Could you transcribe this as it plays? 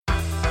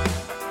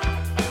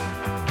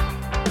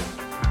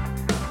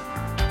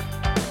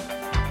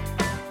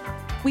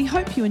We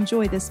hope you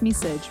enjoy this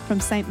message from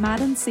St.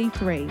 Martin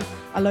C3,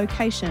 a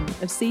location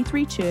of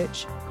C3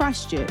 Church,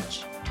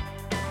 Christchurch.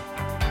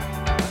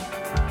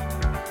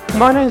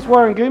 My name is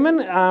Warren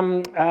Gooman.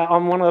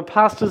 I'm one of the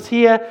pastors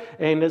here,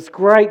 and it's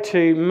great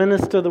to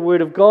minister the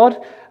Word of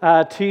God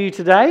to you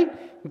today.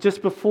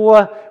 Just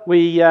before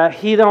we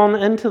head on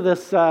into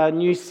this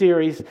new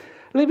series,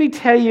 let me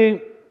tell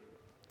you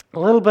a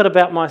little bit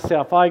about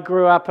myself. I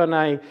grew up in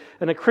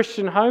a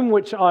Christian home,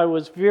 which I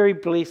was very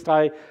blessed.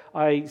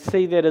 I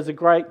see that as a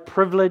great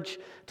privilege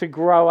to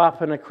grow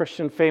up in a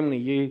Christian family.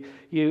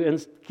 You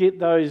get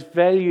those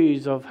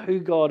values of who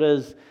God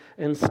is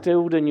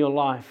instilled in your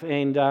life,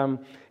 and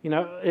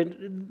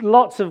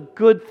lots of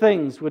good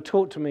things were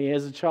taught to me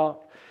as a child.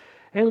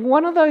 And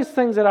one of those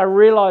things that I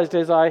realized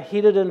as I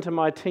headed into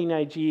my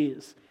teenage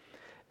years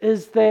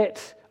is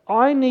that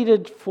I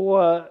needed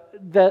for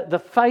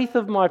the faith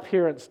of my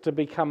parents to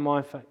become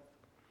my faith.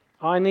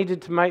 I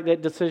needed to make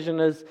that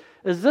decision: is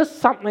this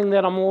something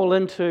that I'm all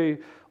into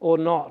or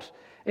not?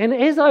 And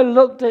as I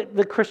looked at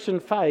the Christian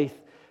faith,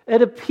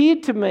 it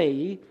appeared to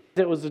me,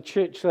 that was the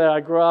church that I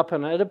grew up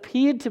in, it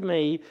appeared to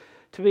me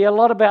to be a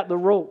lot about the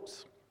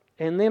rules.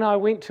 And then I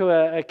went to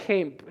a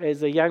camp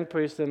as a young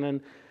person,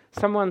 and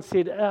someone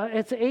said,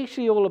 it's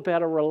actually all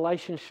about a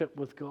relationship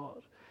with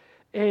God.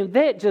 And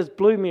that just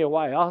blew me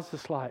away. I was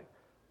just like,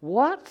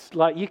 what?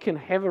 Like, you can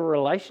have a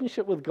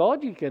relationship with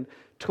God, you can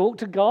talk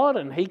to God,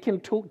 and He can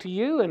talk to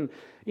you, and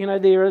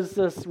there is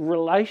this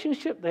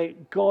relationship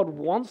that God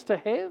wants to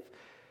have.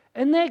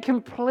 And that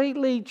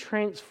completely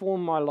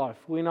transformed my life.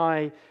 When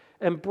I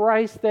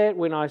embraced that,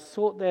 when I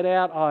sought that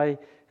out, I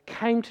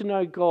came to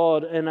know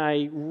God in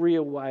a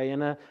real way,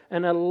 in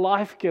a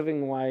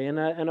life-giving way, in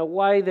a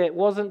way that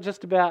wasn't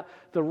just about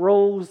the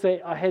rules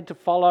that I had to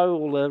follow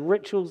or the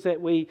rituals that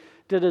we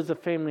did as a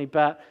family,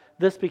 but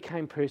this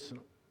became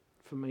personal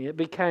for me. It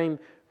became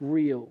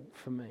real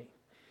for me.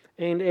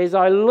 And as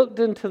I looked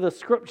into the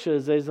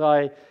scriptures, as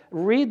I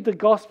read the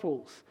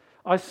Gospels,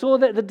 I saw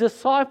that the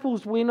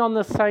disciples went on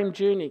the same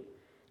journey.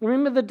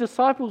 Remember, the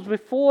disciples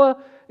before,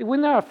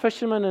 when they were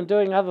fishermen and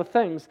doing other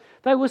things,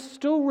 they were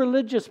still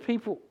religious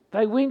people.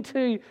 They went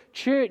to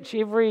church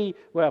every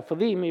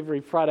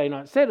Friday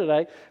night,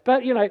 Saturday,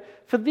 but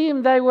for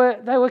them they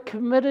were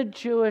committed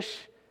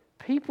Jewish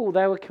people.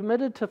 They were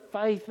committed to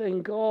faith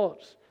in God.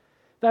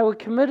 They were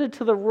committed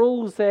to the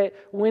rules that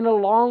went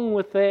along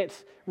with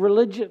that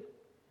religion.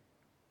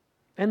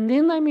 And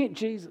then they met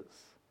Jesus,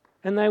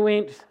 and they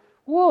went,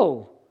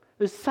 whoa,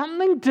 there's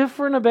something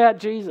different about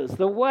Jesus.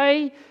 The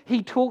way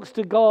He talks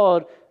to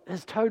God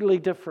is totally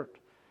different.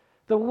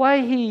 The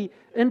way He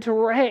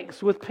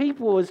interacts with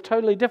people is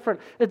totally different.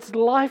 It's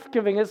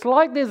life-giving. It's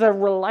like there's a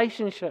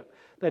relationship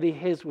that He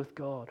has with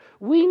God.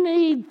 We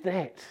need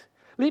that.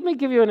 Let me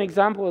give you an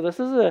example of this.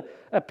 This is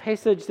a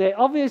passage that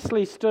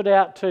obviously stood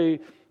out to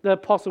the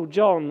Apostle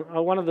John,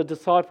 one of the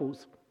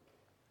disciples.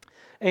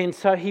 And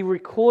so he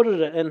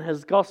recorded it in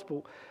his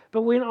gospel.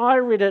 But when I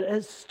read it,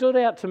 it stood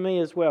out to me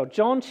as well.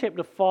 John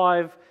chapter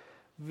 5,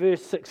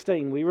 verse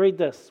 16, we read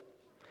this.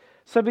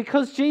 So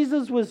because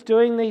Jesus was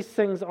doing these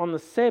things on the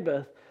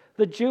Sabbath,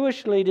 the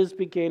Jewish leaders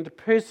began to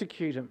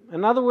persecute Him.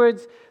 In other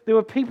words, there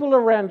were people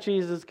around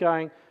Jesus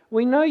going,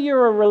 we know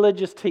you're a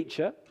religious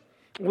teacher.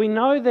 We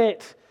know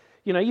that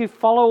you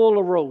follow all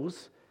the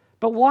rules.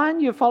 But why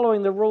aren't you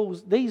following the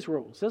rules? These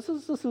rules. This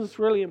is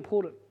really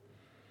important.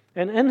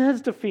 And in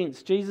His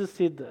defense, Jesus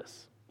said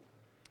this: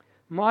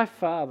 my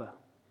Father,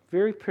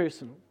 very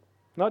personal,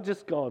 not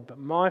just God, but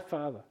my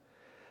Father,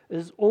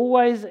 is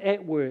always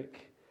at work,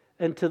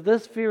 and to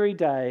this very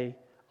day,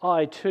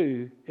 I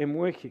too am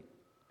working.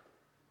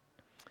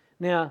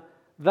 Now,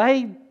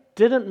 they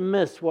didn't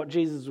miss what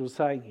Jesus was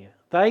saying here.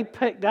 They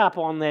picked up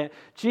on that.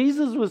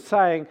 Jesus was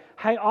saying,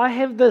 hey, I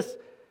have this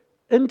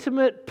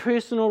intimate,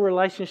 personal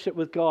relationship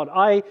with God.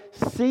 I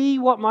see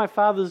what my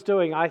Father's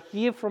doing. I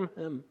hear from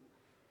Him.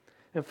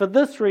 And for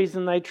this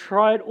reason, they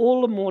tried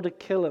all the more to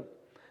kill Him.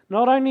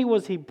 Not only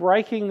was He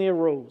breaking their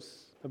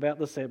rules about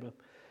the Sabbath,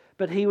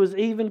 but He was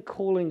even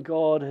calling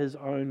God His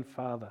own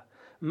Father,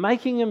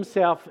 making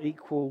Himself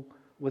equal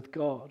with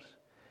God.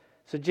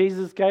 So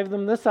Jesus gave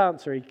them this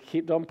answer. He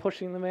kept on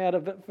pushing them out a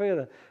bit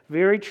further.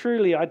 Very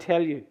truly, I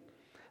tell you,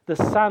 the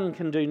Son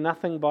can do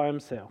nothing by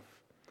Himself.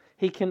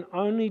 He can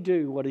only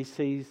do what He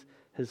sees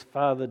His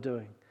Father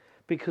doing,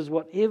 because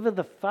whatever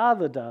the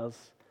Father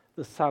does,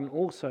 the Son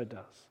also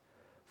does.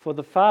 For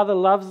the Father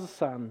loves the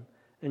Son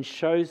and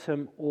shows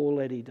Him all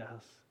that He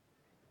does.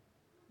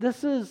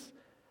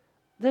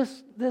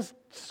 This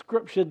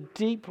scripture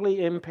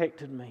deeply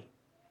impacted me.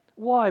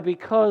 Why?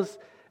 Because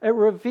it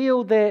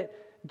revealed that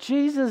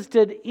Jesus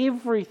did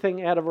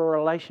everything out of a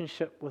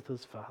relationship with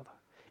His Father.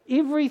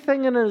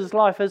 Everything in His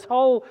life, His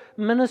whole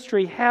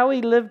ministry, how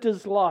He lived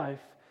His life,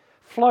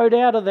 flowed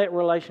out of that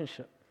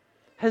relationship.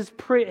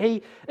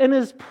 In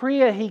his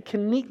prayer, he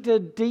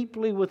connected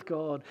deeply with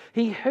God.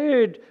 He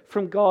heard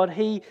from God.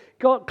 He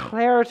got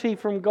clarity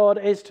from God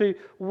as to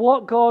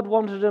what God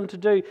wanted him to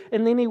do.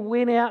 And then he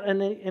went out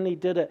and he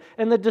did it.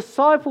 And the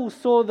disciples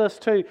saw this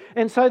too.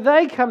 And so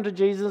they come to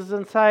Jesus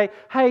and say,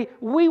 hey,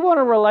 we want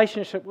a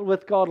relationship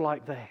with God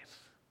like that.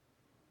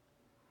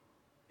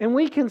 And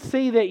we can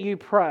see that you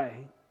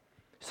pray.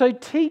 So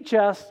teach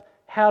us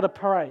how to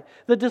pray.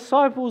 The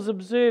disciples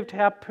observed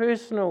how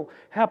personal,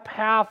 how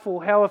powerful,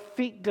 how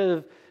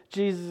effective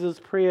Jesus'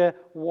 prayer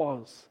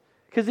was.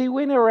 Because he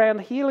went around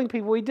healing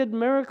people. He did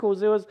miracles.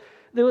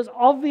 There was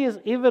obvious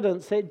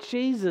evidence that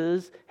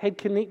Jesus had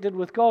connected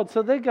with God.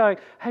 So they're going,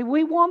 hey,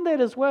 we want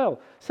that as well.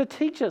 So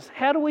teach us,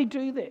 how do we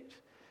do that?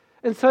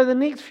 And so the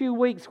next few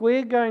weeks,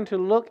 we're going to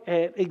look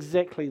at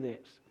exactly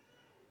that.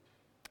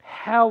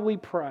 How we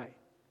pray.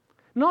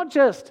 Not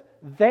just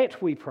that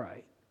we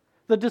pray.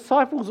 The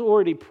disciples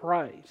already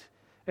prayed,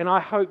 and I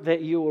hope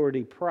that you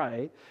already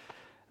pray.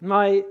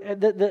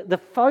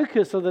 The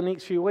focus of the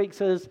next few weeks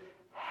is,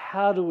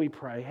 how do we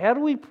pray? How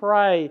do we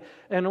pray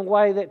in a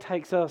way that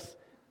takes us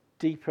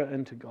deeper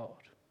into God?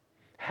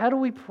 How do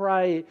we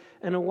pray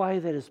in a way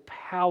that is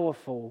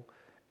powerful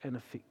and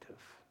effective?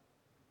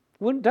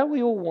 Don't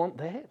we all want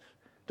that?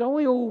 Don't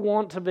we all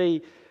want to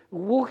be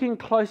walking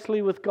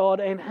closely with God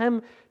and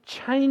Him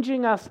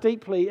changing us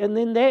deeply, and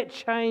then that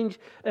change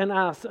in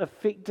us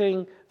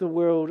affecting the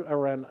world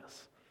around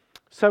us?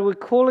 So we're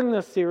calling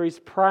this series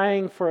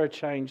Praying for a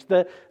Change.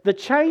 The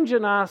change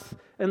in us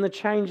and the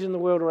change in the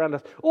world around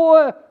us.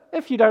 Or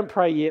if you don't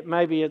pray yet,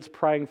 maybe it's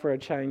praying for a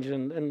change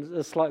in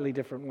a slightly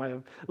different way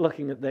of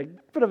looking at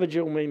that. Bit of a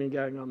dual meaning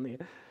going on there.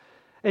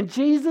 And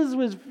Jesus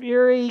was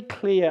very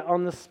clear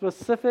on the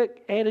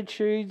specific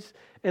attitudes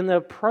and the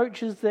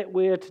approaches that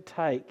we're to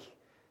take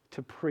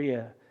to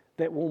prayer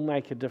that will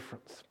make a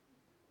difference.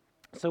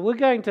 So we're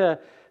going to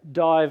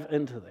dive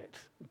into that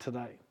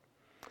today.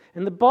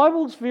 And the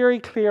Bible's very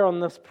clear on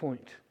this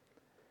point,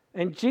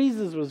 and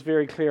Jesus was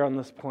very clear on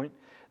this point,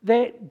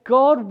 that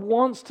God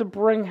wants to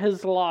bring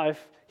His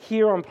life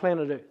here on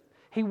planet Earth.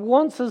 He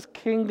wants His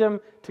kingdom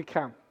to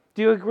come.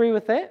 Do you agree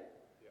with that?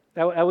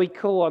 Are we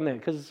cool on that?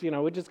 Because,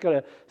 we've just got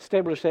to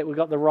establish that we've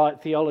got the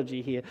right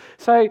theology here.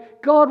 So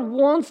God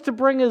wants to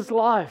bring His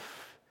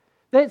life.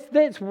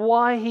 That's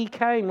why He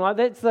came. Like,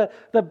 that's the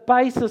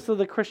basis of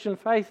the Christian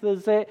faith,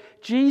 is that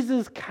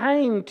Jesus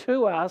came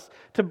to us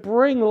to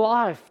bring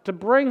life, to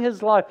bring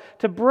His life,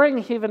 to bring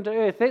heaven to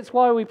earth. That's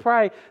why we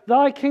pray,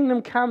 Thy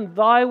kingdom come,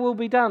 Thy will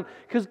be done.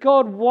 Because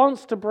God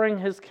wants to bring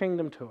His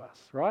kingdom to us,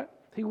 right?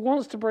 He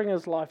wants to bring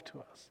His life to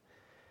us.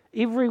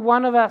 Every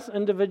one of us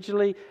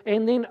individually,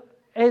 and then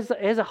as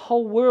a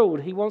whole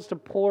world, He wants to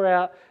pour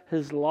out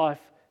His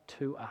life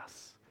to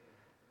us.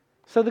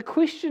 So the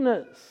question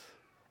is,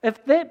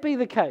 if that be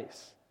the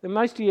case, and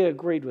most of you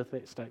agreed with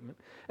that statement,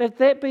 if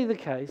that be the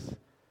case,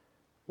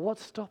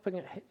 what's stopping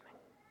it happening?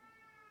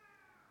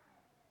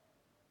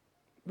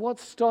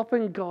 What's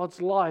stopping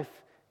God's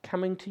life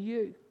coming to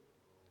you,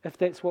 if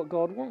that's what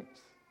God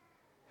wants?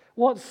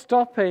 What's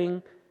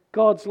stopping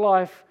God's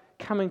life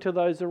coming to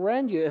those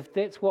around you, if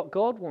that's what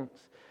God wants?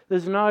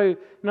 There's no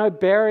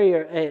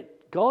barrier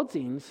at God's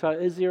end, so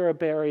is there a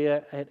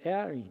barrier at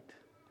our end?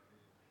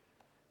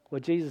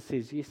 Well, Jesus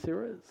says, yes,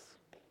 there is.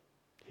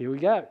 Here we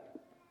go.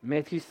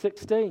 Matthew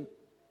 16.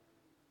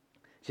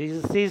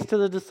 Jesus says to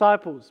the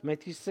disciples,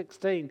 Matthew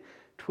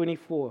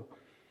 16:24,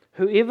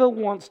 whoever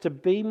wants to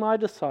be my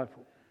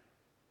disciple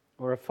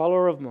or a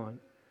follower of mine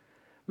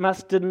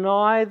must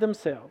deny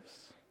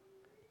themselves,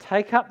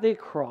 take up their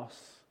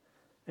cross,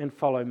 and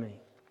follow me.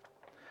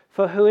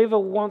 For whoever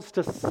wants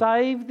to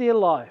save their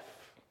life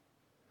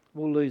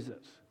will lose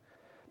it.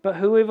 But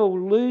whoever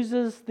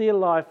loses their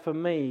life for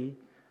me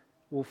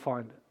will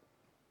find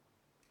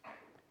it.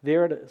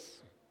 There it is.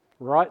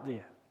 Right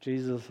there.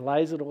 Jesus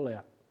lays it all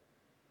out.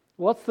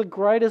 What's the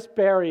greatest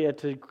barrier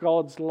to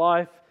God's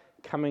life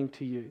coming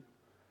to you?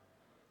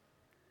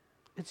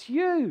 It's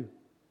you.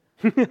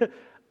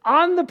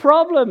 I'm the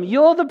problem.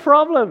 You're the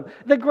problem.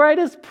 The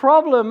greatest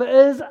problem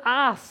is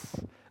us.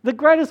 The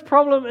greatest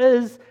problem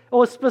is,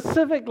 or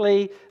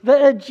specifically,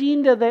 the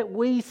agenda that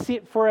we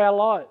set for our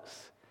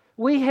lives.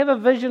 We have a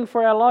vision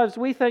for our lives.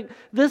 We think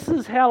this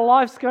is how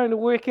life's going to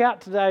work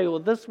out today, or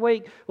this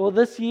week, or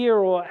this year,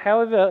 or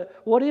however,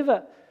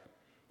 whatever.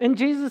 And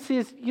Jesus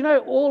says,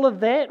 all of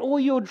that, all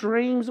your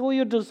dreams, all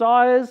your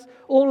desires,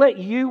 all that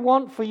you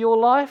want for your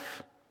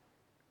life,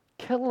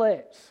 kill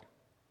that.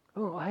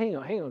 Oh, hang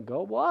on,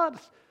 God, what?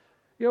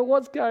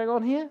 What's going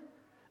on here?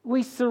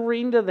 We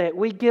surrender that.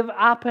 We give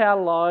up our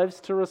lives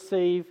to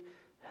receive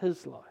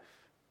His life.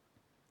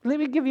 Let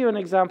me give you an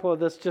example of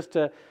this, just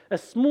a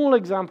small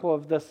example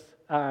of this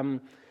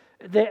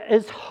that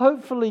has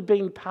hopefully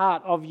been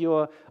part of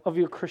your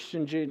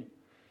Christian journey.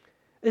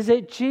 Is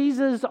that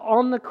Jesus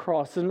on the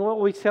cross, and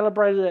what we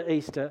celebrated at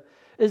Easter,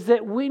 is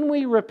that when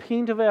we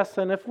repent of our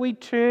sin, if we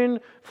turn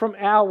from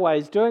our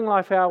ways, doing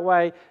life our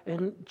way,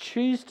 and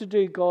choose to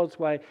do God's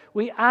way,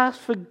 we ask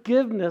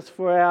forgiveness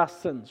for our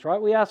sins, right?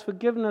 We ask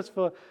forgiveness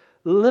for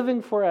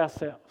living for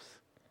ourselves.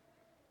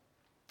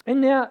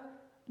 And now,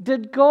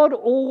 Did God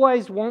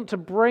always want to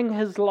bring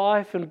His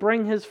life and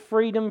bring His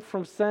freedom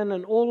from sin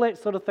and all that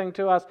sort of thing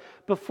to us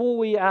before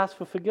we ask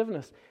for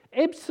forgiveness?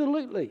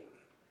 Absolutely.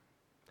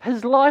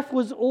 His life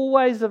was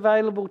always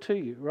available to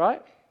you,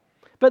 right?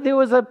 But there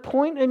was a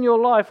point in your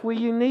life where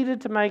you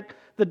needed to make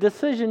the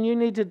decision, you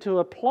needed to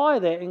apply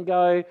that and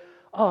go,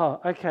 oh,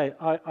 okay,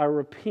 I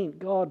repent.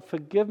 God,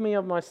 forgive me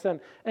of my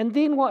sin. And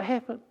then what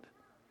happened?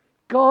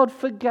 God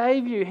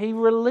forgave you. He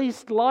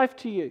released life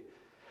to you.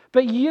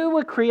 But you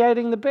were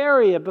creating the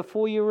barrier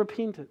before you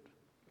repented.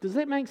 Does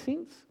that make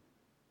sense?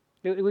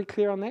 Are we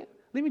clear on that?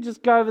 Let me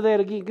just go over that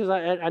again because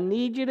I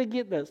need you to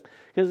get this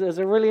because it's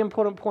a really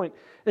important point.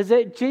 Is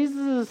that Jesus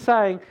is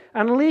saying,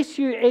 unless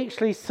you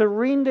actually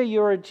surrender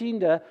your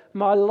agenda,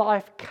 my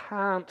life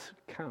can't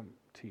come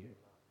to you.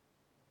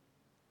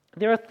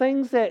 There are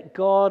things that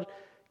God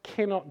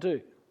cannot do.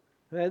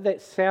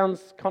 That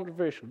sounds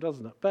controversial,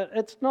 doesn't it? But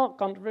it's not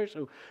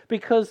controversial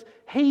because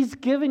He's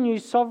given you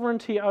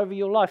sovereignty over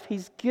your life.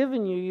 He's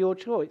given you your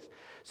choice.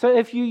 So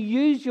if you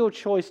use your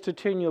choice to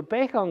turn your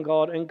back on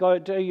God and go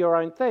do your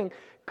own thing,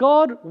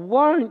 God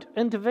won't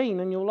intervene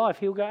in your life.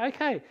 He'll go,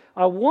 okay,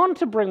 I want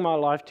to bring my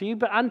life to you,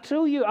 but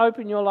until you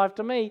open your life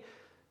to me,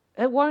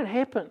 it won't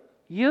happen.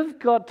 You've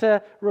got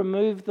to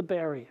remove the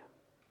barrier.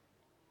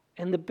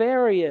 And the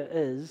barrier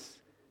is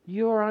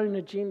your own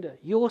agenda,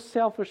 your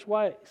selfish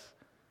ways.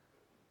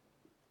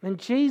 And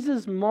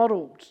Jesus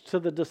modeled to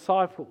the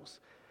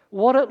disciples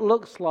what it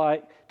looks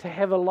like to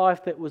have a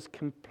life that was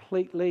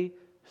completely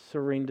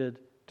surrendered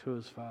to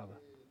His Father.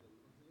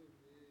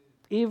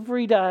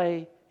 Every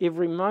day,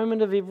 every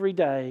moment of every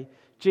day,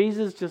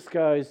 Jesus just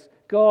goes,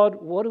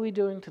 God, what are we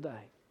doing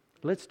today?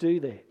 Let's do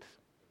that.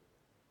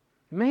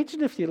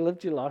 Imagine if you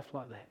lived your life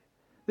like that.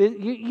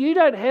 You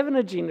don't have an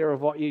agenda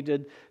of what you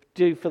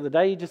do for the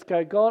day. You just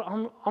go,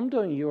 God, I'm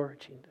doing your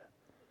agenda.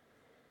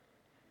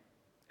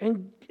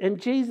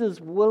 And Jesus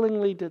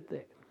willingly did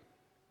that.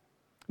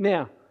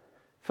 Now,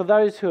 for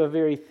those who are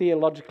very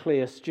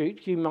theologically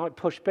astute, you might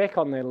push back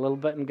on that a little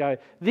bit and go,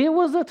 there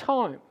was a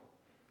time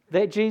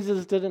that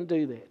Jesus didn't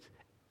do that.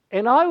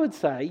 And I would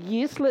say,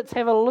 yes, let's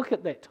have a look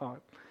at that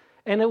time.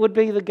 And it would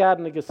be the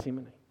Garden of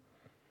Gethsemane,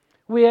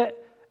 where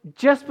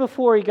just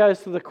before He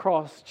goes to the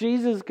cross,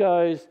 Jesus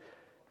goes,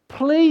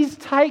 please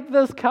take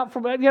this cup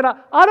from me. I don't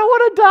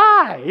want to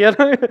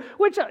die,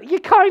 which you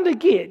kind of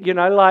get,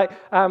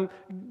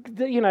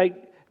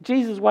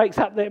 Jesus wakes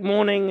up that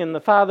morning and the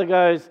Father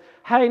goes,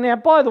 hey, now,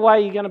 by the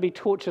way, you're going to be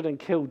tortured and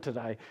killed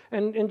today.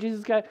 And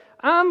Jesus goes,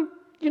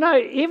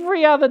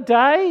 every other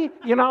day,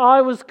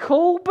 I was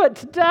cool, but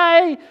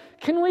today,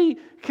 can we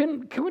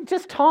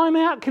just time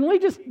out? Can we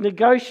just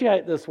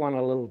negotiate this one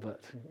a little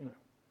bit?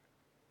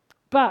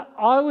 But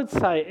I would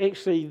say,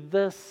 actually,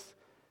 this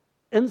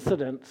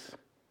incident,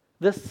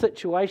 this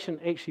situation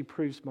actually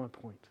proves my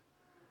point.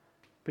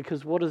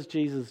 Because what does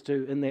Jesus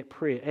do in that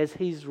prayer as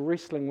He's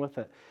wrestling with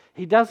it?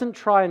 He doesn't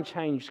try and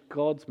change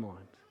God's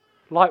mind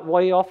like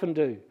we often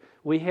do.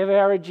 We have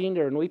our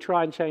agenda and we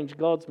try and change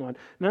God's mind.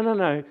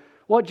 No.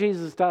 What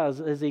Jesus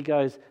does is He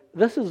goes,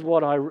 this is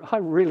what I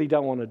really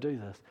don't want to do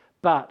this,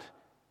 but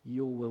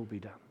your will be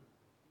done.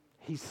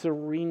 He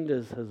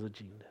surrenders His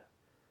agenda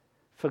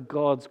for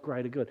God's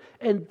greater good.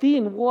 And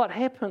then what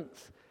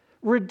happens?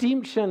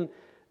 Redemption.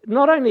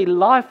 Not only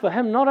life for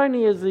Him, not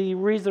only is He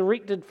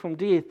resurrected from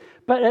death,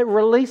 but it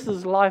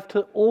releases life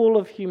to all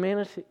of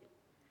humanity.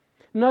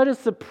 Notice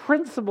the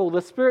principle,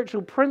 the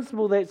spiritual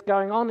principle that's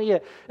going on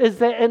here is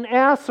that in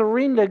our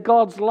surrender,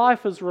 God's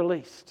life is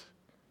released.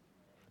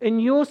 In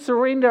your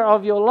surrender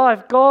of your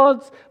life,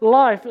 God's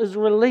life is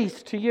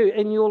released to you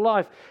in your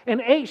life.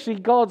 And actually,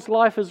 God's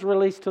life is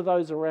released to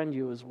those around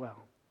you as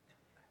well.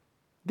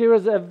 There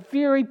is a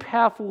very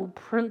powerful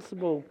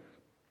principle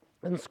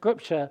in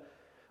Scripture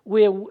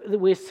where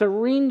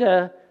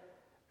surrender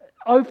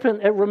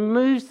it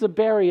removes the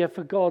barrier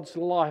for God's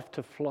life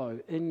to flow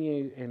in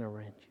you and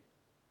around you.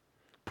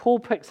 Paul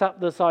picks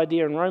up this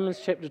idea in Romans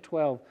chapter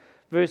 12,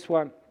 verse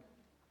 1.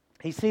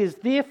 He says,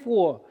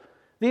 therefore,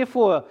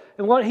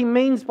 and what he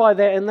means by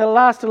that in the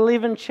last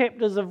 11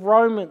 chapters of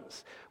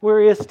Romans,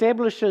 where he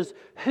establishes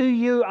who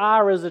you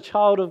are as a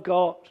child of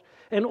God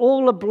and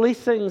all the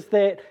blessings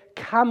that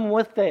come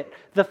with that,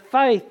 the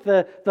faith,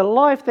 the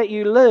life that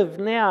you live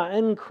now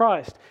in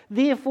Christ.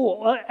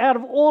 Therefore, out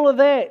of all of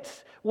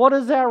that, what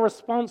is our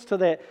response to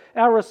that?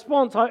 Our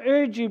response, I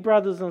urge you,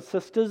 brothers and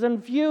sisters, in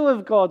view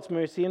of God's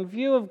mercy, in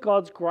view of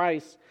God's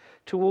grace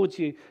towards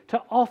you,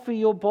 to offer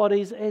your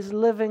bodies as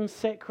living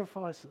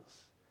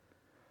sacrifices,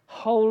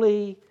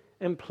 holy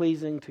and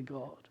pleasing to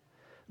God.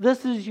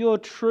 This is your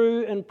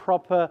true and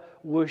proper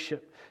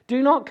worship.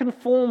 Do not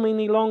conform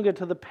any longer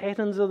to the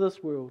patterns of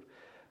this world,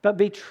 but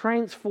be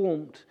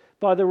transformed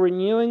by the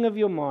renewing of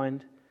your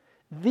mind.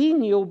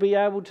 Then you'll be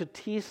able to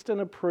test and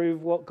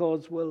approve what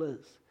God's will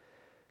is.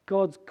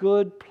 God's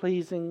good,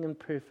 pleasing, and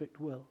perfect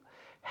will.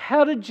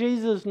 How did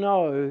Jesus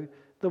know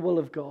the will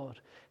of God?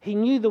 He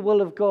knew the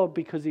will of God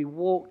because He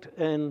walked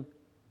in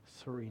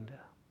surrender.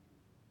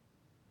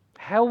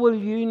 How will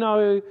you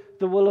know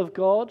the will of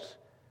God?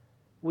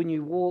 when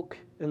you walk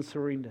in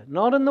surrender.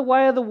 Not in the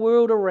way of the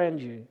world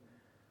around you,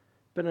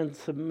 but in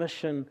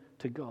submission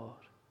to God.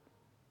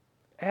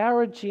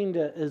 Our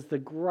agenda is the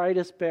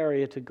greatest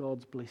barrier to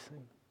God's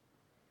blessing.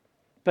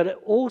 But it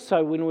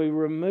also, when we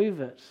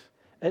remove it,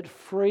 it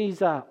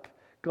frees up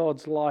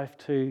God's life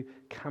to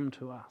come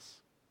to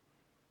us.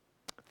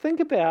 Think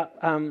about,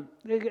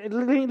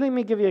 let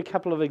me give you a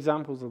couple of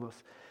examples of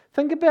this.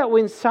 Think about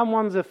when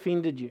someone's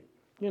offended you.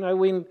 You know,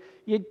 when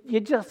you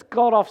just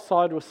got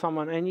offside with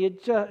someone and you're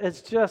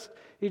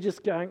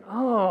just going,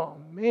 oh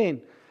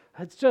man,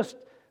 it's just,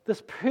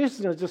 this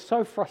person is just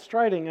so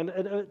frustrating,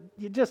 and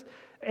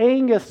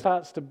anger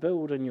starts to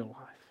build in your life.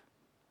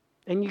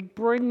 And you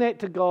bring that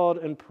to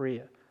God in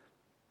prayer.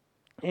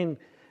 And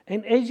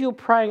as you're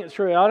praying it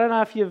through, I don't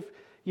know if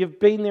you've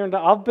been there, and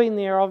I've been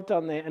there, I've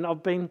done that, and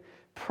I've been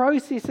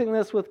processing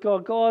this with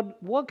God. God,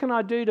 what can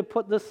I do to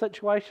put this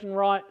situation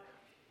right?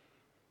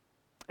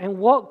 And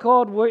what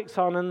God works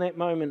on in that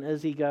moment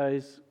is He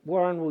goes,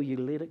 Warren, will you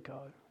let it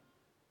go?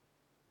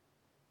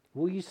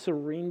 Will you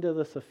surrender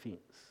this offence?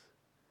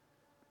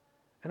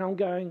 And I'm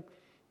going,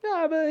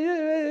 no, but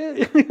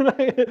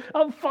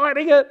I'm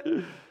fighting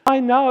it. I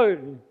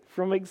know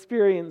from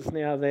experience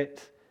now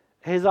that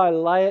as I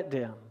lay it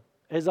down,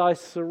 as I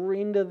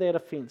surrender that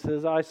offence,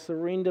 as I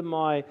surrender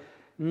my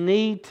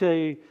need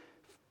to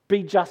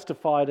be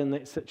justified in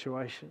that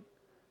situation,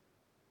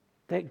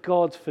 that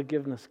God's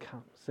forgiveness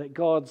comes, that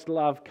God's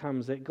love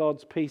comes, that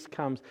God's peace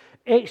comes.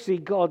 Actually,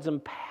 God's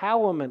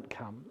empowerment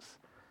comes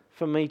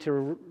for me to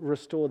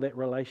restore that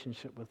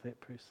relationship with that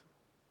person.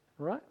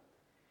 Right?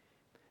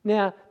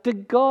 Now,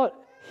 did God,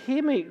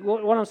 hear me,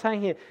 what I'm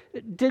saying here,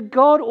 did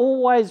God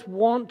always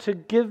want to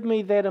give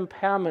me that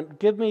empowerment,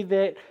 give me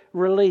that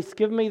release,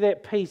 give me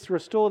that peace,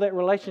 restore that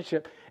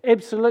relationship?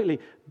 Absolutely.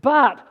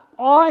 But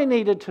I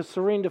needed to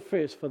surrender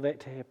first for that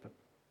to happen.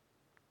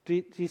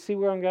 Do you see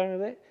where I'm going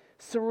with that?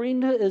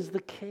 Surrender is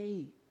the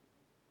key.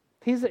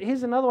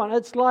 Here's another one.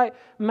 It's like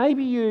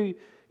maybe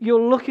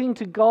you're looking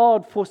to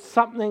God for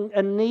something,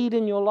 a need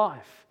in your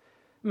life.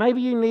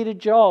 Maybe you need a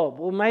job,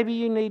 or maybe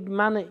you need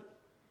money.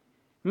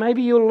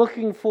 Maybe you're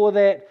looking for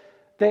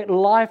that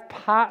life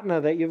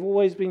partner that you've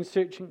always been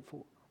searching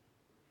for.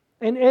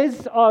 And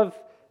as I've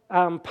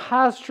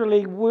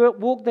pastorally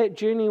walked that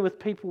journey with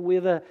people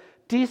where they're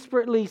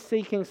desperately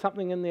seeking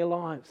something in their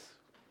lives,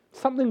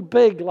 something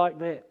big like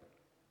that,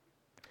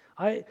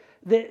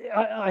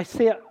 I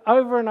see it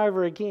over and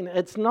over again.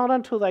 It's not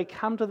until they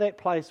come to that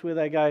place where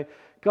they go,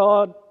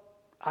 God,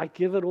 I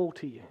give it all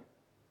to you.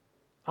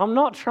 I'm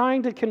not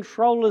trying to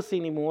control this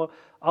anymore.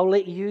 I'll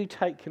let you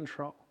take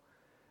control.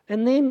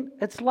 And then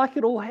it's like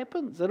it all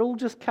happens. It all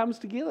just comes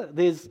together.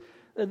 There's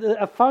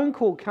a phone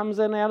call comes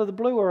in out of the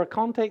blue, or a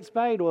contact's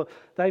made, or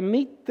they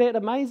meet that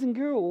amazing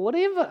girl, or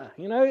whatever.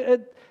 You know,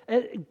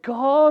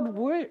 God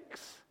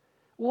works.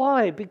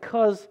 Why?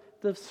 Because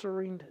they've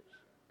surrendered.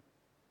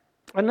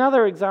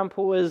 Another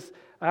example is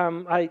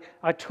I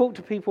talk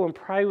to people and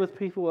pray with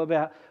people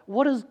about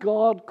what is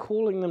God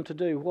calling them to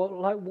do?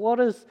 What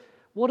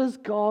has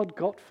God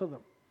got for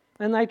them?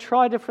 And they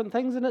try different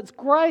things, and it's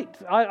great.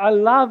 I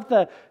love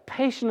the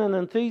passion and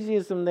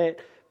enthusiasm that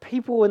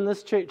people in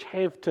this church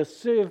have to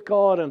serve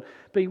God and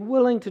be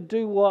willing to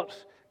do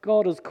what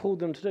God has called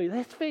them to do.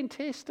 That's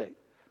fantastic.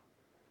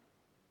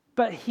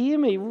 But hear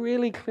me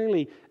really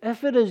clearly.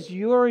 If it is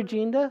your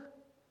agenda,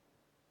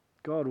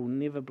 God will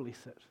never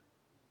bless it.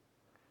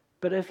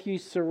 But if you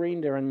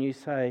surrender and you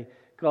say,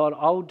 God,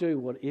 I'll do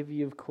whatever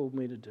you've called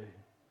me to do.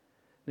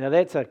 Now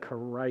that's a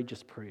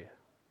courageous prayer.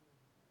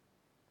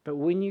 But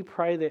when you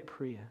pray that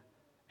prayer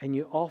and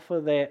you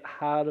offer that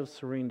heart of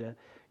surrender,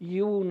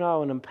 you will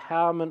know an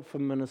empowerment for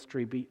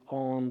ministry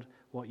beyond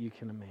what you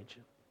can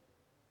imagine.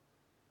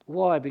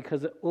 Why?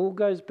 Because it all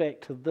goes back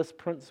to this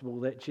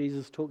principle that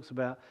Jesus talks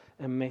about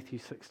in Matthew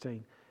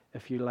 16.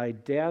 If you lay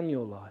down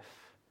your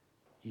life,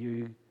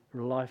 your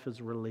life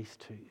is released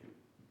to you.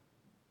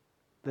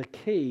 The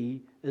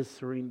key is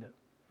surrender.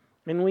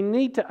 And we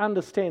need to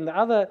understand the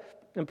other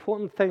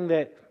important thing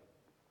that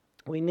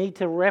we need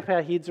to wrap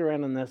our heads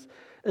around in this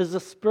is the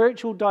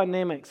spiritual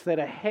dynamics that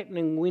are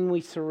happening when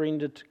we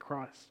surrender to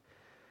Christ.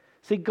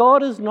 See,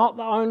 God is not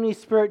the only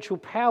spiritual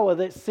power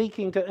that's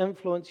seeking to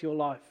influence your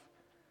life.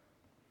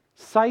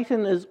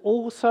 Satan is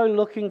also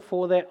looking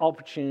for that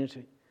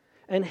opportunity.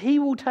 And he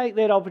will take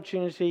that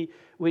opportunity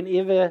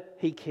whenever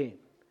he can.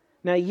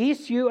 Now,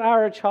 yes, you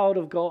are a child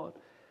of God.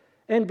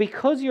 And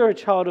because you're a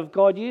child of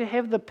God, you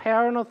have the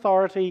power and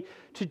authority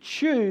to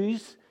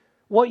choose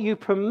what you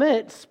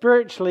permit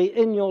spiritually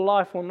in your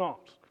life or not.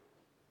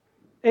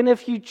 And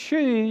if you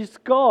choose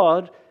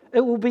God,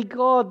 it will be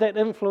God that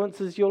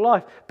influences your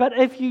life. But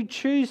if you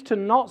choose to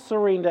not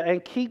surrender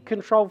and keep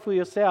control for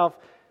yourself,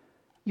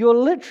 you're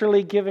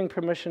literally giving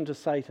permission to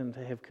Satan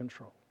to have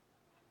control.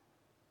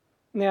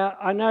 Now,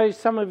 I know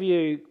some of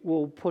you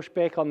will push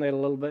back on that a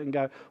little bit and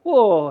go,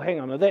 whoa, hang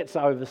on, that's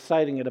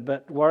overstating it a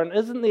bit, Warren.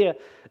 Isn't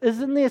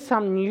there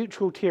some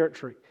neutral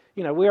territory?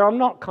 You know, where I'm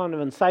not kind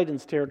of in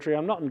Satan's territory,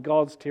 I'm not in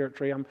God's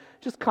territory, I'm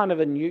just kind of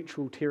in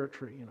neutral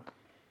territory, you know.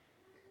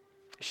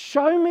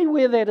 Show me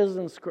where that is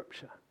in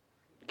Scripture.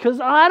 Because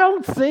I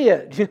don't see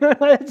it.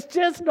 It's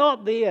just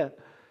not there.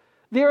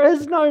 There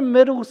is no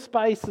middle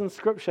space in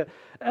Scripture.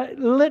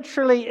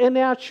 Literally in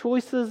our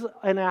choices,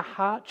 in our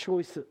heart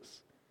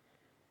choices,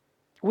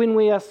 when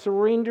we are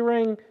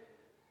surrendering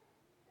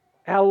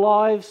our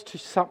lives to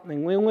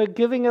something, when we're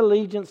giving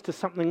allegiance to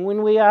something,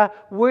 when we are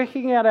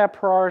working out our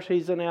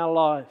priorities in our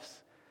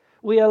lives,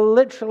 we are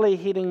literally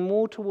heading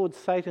more towards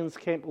Satan's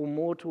camp or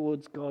more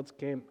towards God's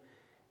camp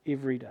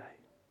every day.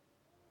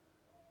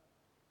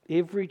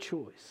 Every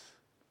choice.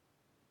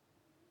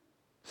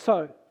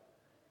 So,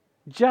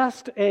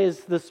 just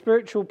as the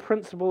spiritual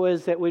principle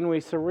is that when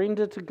we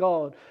surrender to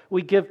God,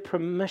 we give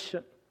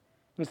permission.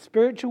 The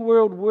spiritual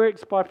world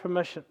works by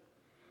permission.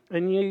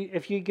 And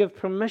if you give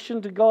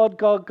permission to God,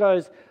 God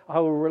goes, I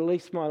will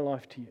release my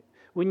life to you.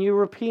 When you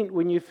repent,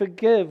 when you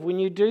forgive, when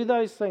you do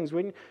those things,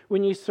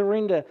 when you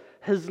surrender,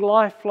 His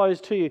life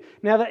flows to you.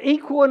 Now, the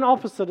equal and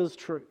opposite is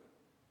true.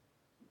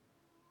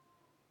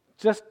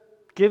 Just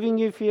giving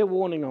you fair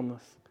warning on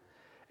this.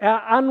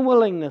 Our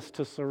unwillingness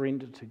to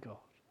surrender to God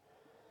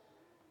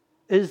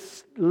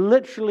is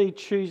literally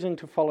choosing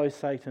to follow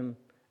Satan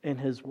in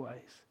his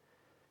ways,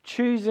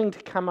 choosing to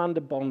come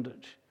under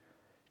bondage,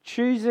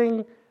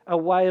 choosing a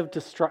way of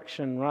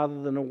destruction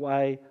rather than a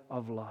way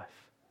of life.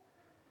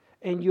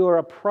 And your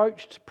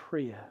approach to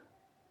prayer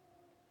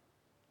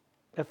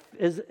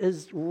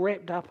is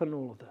wrapped up in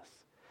all of this.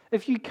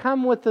 If you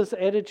come with this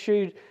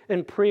attitude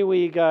in prayer where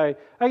you go,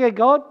 okay,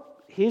 God,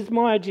 here's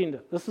my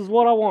agenda. This is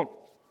what I want.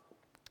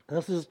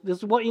 This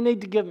is what you need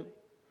to give me.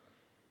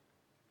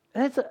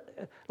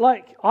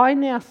 I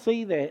now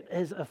see that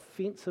as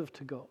offensive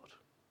to God.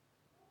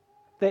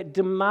 That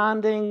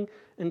demanding,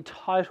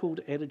 entitled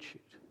attitude.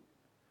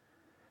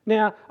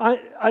 Now,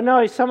 I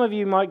know some of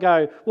you might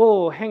go,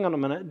 well, hang on a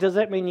minute, does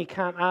that mean you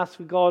can't ask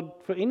for God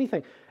for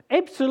anything?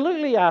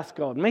 Absolutely ask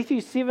God.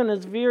 Matthew 7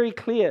 is very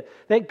clear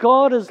that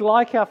God is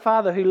like our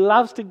Father who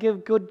loves to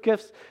give good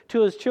gifts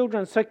to His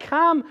children. So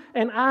come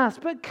and ask,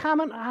 but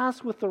come and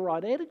ask with the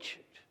right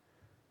attitude.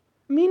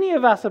 Many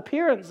of us are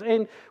parents,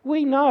 and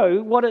we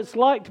know what it's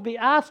like to be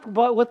asked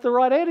with the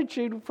right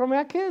attitude from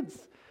our kids.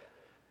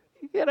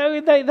 You know,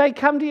 they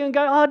come to you and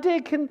go, oh,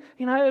 Dad,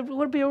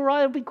 would it be all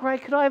right? It would be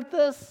great. Could I have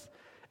this?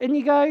 And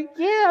you go,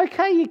 yeah,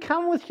 okay, you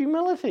come with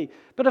humility.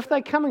 But if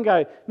they come and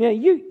go, now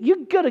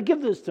you got to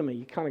give this to me,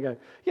 you kind of go,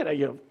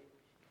 you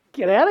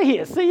get out of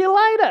here, see you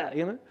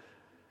later,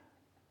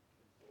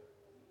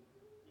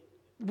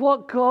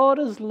 What God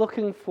is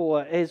looking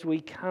for as we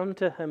come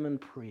to Him in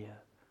prayer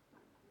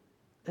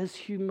is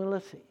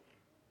humility.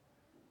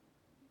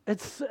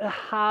 It's a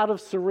heart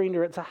of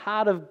surrender. It's a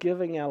heart of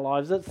giving our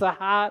lives. It's the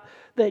heart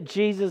that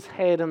Jesus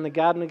had in the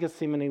Garden of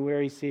Gethsemane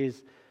where He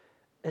says,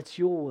 it's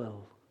your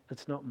will,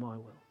 it's not my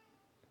will.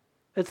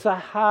 It's a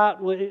heart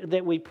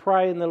that we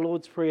pray in the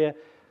Lord's Prayer,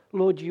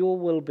 Lord, your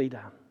will be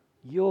done.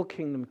 Your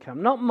kingdom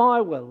come. Not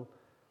my will,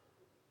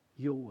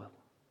 your will.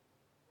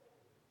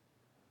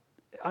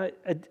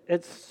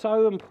 It's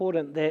so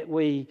important that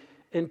we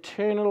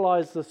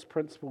internalize this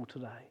principle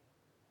today.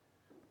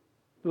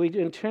 We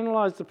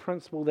internalize the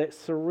principle that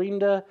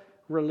surrender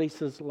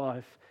releases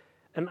life.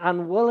 An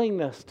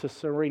unwillingness to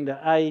surrender,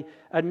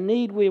 a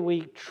need where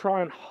we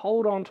try and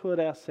hold on to it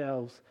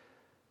ourselves,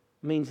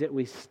 means that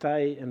we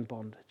stay in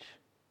bondage.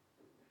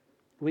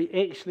 We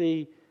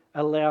actually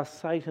allow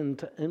Satan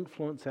to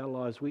influence our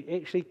lives. We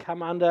actually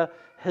come under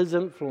his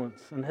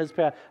influence and his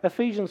power.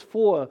 Ephesians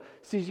 4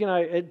 says,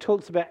 it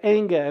talks about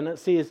anger, and it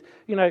says,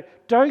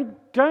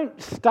 don't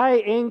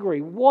stay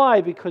angry. Why?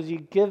 Because you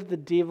give the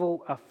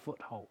devil a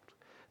foothold.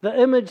 The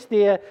image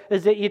there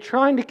is that you're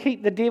trying to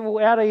keep the devil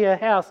out of your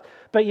house,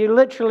 but you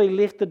literally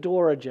left the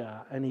door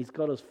ajar and he's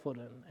got his foot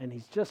in and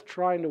he's just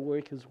trying to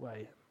work his way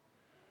in.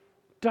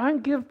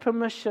 Don't give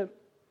permission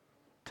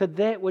to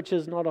that which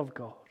is not of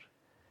God.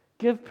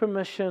 Give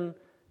permission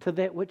to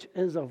that which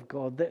is of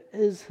God, that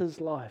is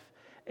His life.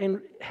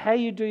 And how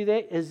you do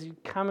that is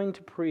coming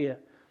to prayer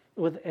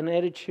with an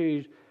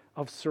attitude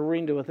of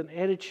surrender, with an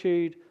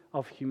attitude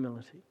of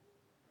humility.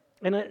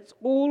 And it's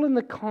all in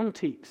the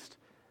context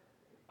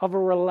of a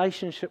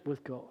relationship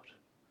with God.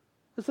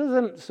 This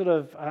isn't this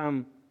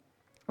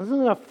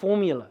isn't a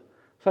formula.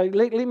 So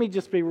let me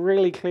just be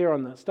really clear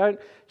on this. Don't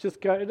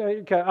just go,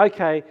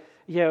 okay,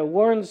 yeah,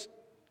 Warren's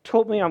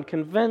taught me, I'm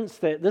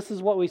convinced that this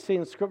is what we see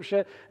in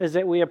Scripture, is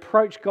that we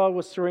approach God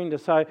with surrender.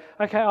 So,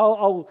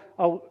 okay,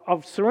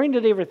 I've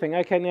surrendered everything.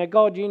 Okay, now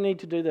God, you need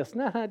to do this.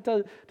 No, it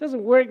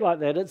doesn't work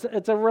like that.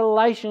 It's a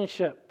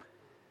relationship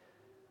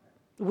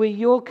where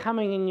you're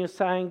coming and you're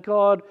saying,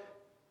 God,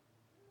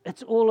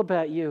 it's all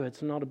about you.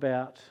 It's not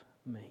about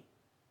me.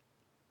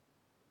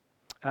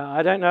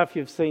 I don't know if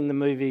you've seen the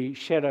movie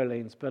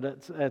Shadowlands, but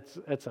it's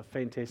a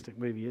fantastic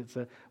movie. It's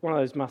one of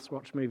those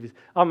must-watch movies.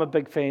 I'm a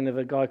big fan of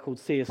a guy called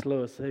C.S.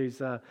 Lewis,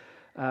 who's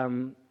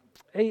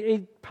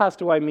he passed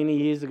away many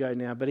years ago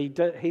now, but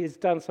he's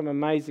done some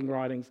amazing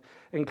writings,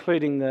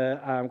 including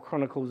the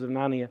Chronicles of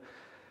Narnia.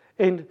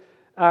 And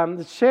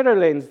the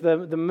Shadowlands,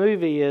 the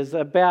movie, is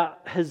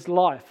about his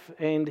life,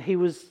 and he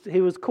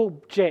was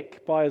called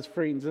Jack by his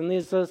friends. And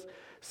there's this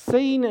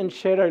scene in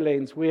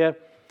Shadowlands where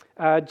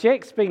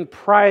Jack's been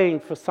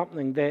praying for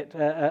something, that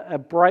a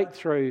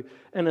breakthrough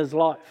in his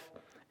life.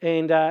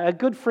 And a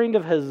good friend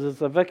of his is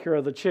the vicar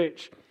of the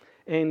church.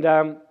 And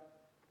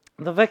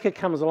the vicar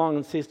comes along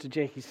and says to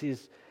Jack, he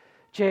says,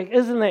 Jack,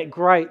 isn't that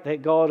great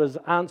that God has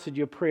answered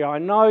your prayer? I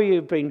know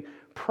you've been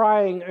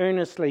praying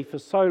earnestly for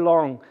so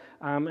long,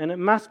 and it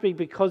must be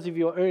because of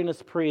your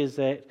earnest prayers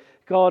that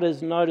God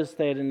has noticed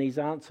that and He's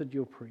answered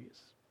your prayers.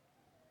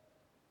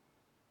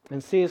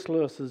 And C.S.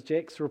 Lewis's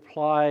Jack's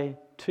reply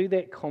to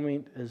that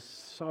comment is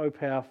so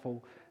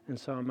powerful and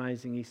so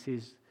amazing. He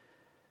says,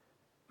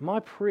 my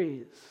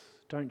prayers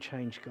don't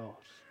change God.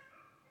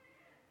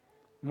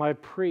 My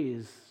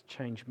prayers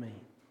change me.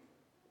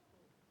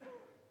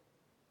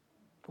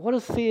 What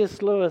is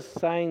C.S. Lewis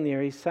saying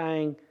there? He's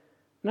saying,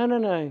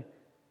 no.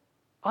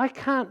 I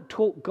can't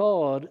talk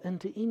God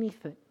into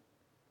anything.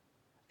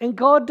 And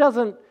God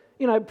doesn't,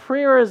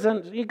 prayer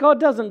isn't,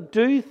 God doesn't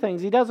do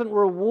things. He doesn't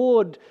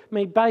reward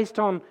me based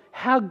on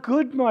how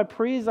good my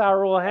prayers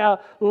are or how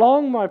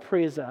long my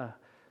prayers are.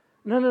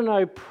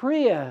 No.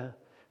 Prayer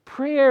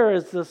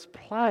is this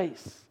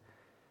place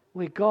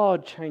where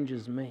God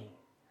changes me,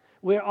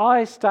 where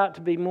I start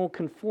to be more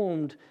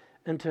conformed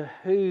into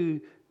who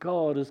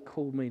God has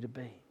called me to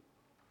be.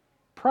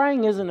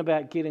 Praying isn't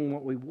about getting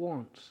what we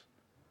want.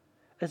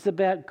 It's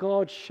about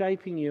God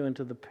shaping you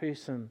into the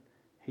person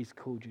He's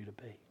called you to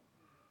be.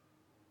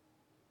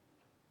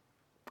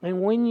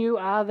 And when you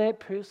are that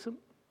person,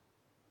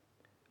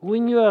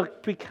 when you are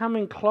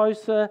becoming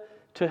closer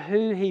to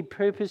who He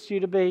purposed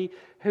you to be,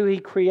 who He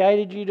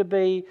created you to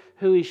be,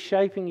 who He's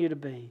shaping you to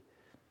be,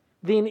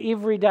 then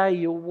every day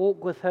you'll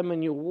walk with Him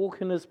and you'll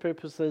walk in His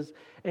purposes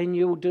and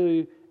you'll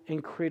do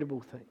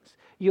incredible things.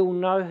 You'll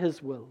know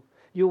His will.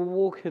 You'll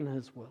walk in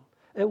His will.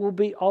 It will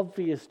be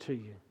obvious to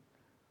you.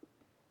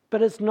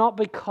 But it's not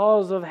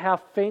because of how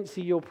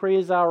fancy your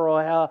prayers are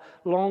or how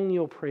long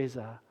your prayers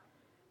are.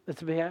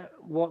 It's about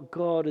what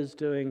God is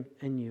doing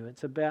in you.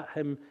 It's about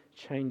Him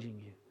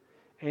changing you.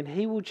 And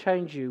He will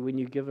change you when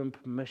you give Him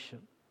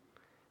permission.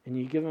 And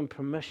you give Him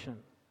permission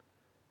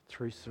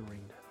through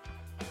surrender.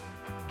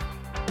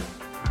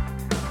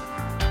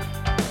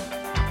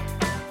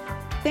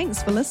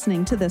 Thanks for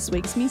listening to this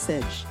week's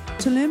message.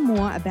 To learn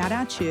more about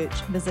our church,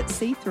 visit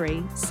c3chch.org.